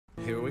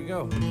here we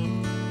go.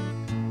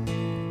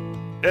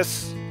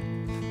 Yes.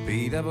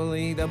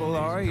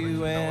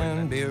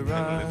 B-double-E-double-R-U-N, beer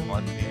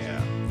run.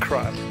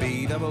 Crap.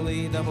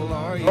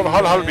 B-double-E-double-R-U-N.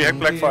 Hold, vi har ikke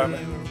Blackfire med.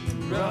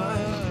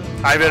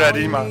 Ej, ved du, det er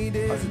lige meget.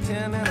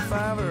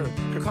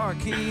 Car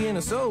key and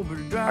a sober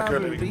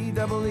driver.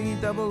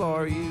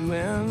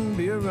 B-double-E-double-R-U-N,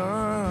 beer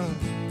run.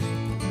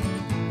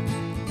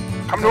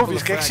 Kom nu, vi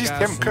skal ikke sidst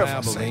hjem. Kør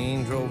for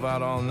sig. Drove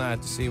out all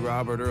night to see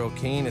Robert Earl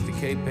Keen at the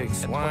K-Pig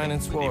Swine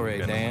and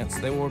Soiree dance.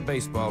 They wore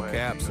baseball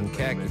caps and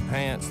khaki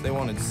pants. They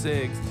wanted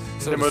cigs.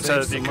 So to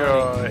save some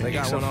money, they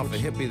got one off a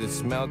hippie that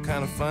smelled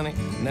kind of funny.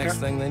 Next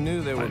thing they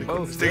knew, they were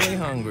both really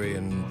hungry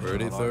and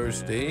pretty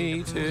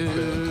thirsty too.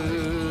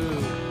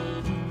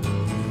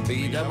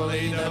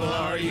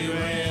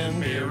 B-double-E-double-R-U-N,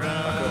 beer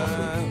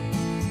run.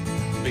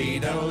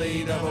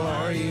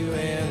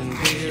 B-double-E-double-R-U-N,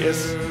 beer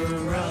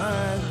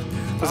run.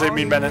 Så se,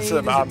 min mand, han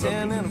sidder med armen.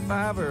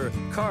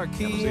 Car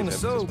key and a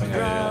soap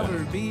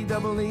driver.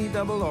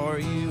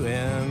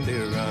 B-double-E-double-R-U-N,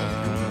 beer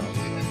run.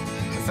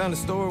 I found a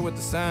store with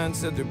the sign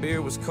said their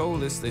beer was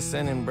coldest. They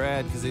sent in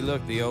Brad because he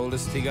looked the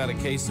oldest. He got a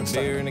case of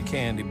beer and a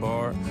candy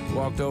bar.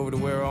 Walked over to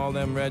where all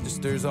them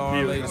registers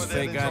are. Laid his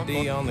fake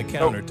ID on the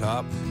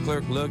countertop.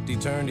 Clerk looked, he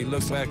turned, he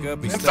looked back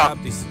up, he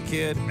stopped. He said,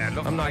 "Kid,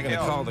 I'm not going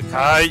to call the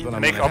cops, but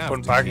I'm going to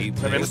have to keep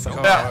this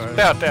car."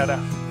 Der.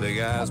 The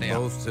guys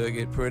both took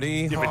it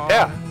pretty Jamen, hard.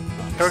 der. Kan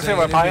du ikke se,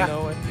 hvor jeg peger?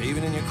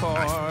 Even in your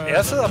car.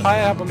 Jeg sidder og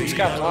peger her på min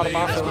skærm, så har det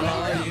bare fået.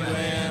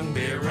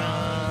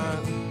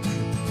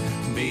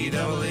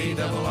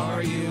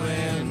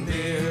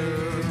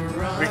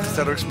 Vigtigst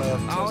er du ikke smadret.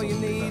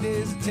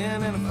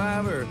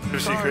 Du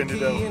siger køen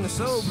det der.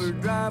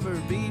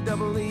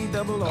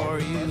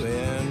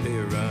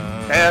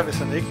 Ja, hvis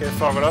han ikke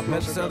fucker op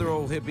med, så other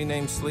old hippie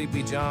named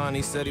Sleepy John.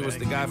 He said he was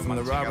the guy from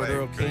the Robert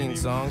Earl Keen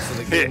song, so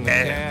they gave him the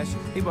cash.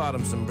 He bought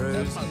him some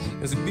brews.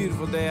 It was a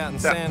beautiful day out in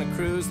Santa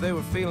Cruz. They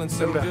were feeling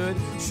so good.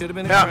 Should have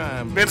been a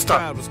crime. The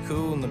crowd was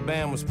cool and the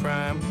band was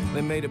prime.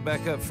 They made it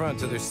back up front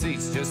to their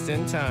seats just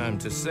in time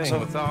to sing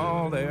with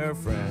all their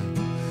friends.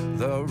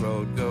 The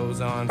road goes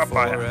on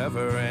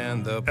forever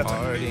and the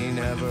party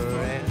never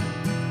ends.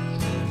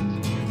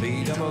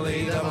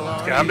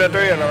 Skal ham der dø,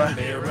 eller hvad?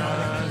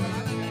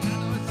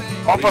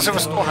 Prøv at se, hvor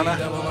stor han er.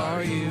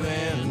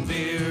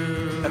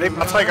 Han er ikke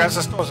bare 3 gange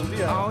så stor som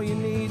vi er. All you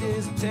need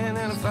is a 10 and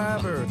a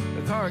fiver,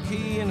 a car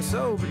key and a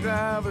sober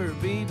driver.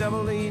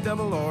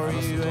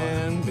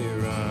 B-double-E-double-R-U-N, beer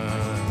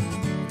run.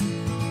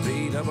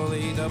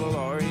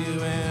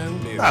 B-double-E-double-R-U-N,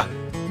 beer run.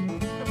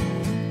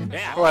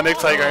 Nu er han ikke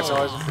 3 gange så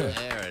højt.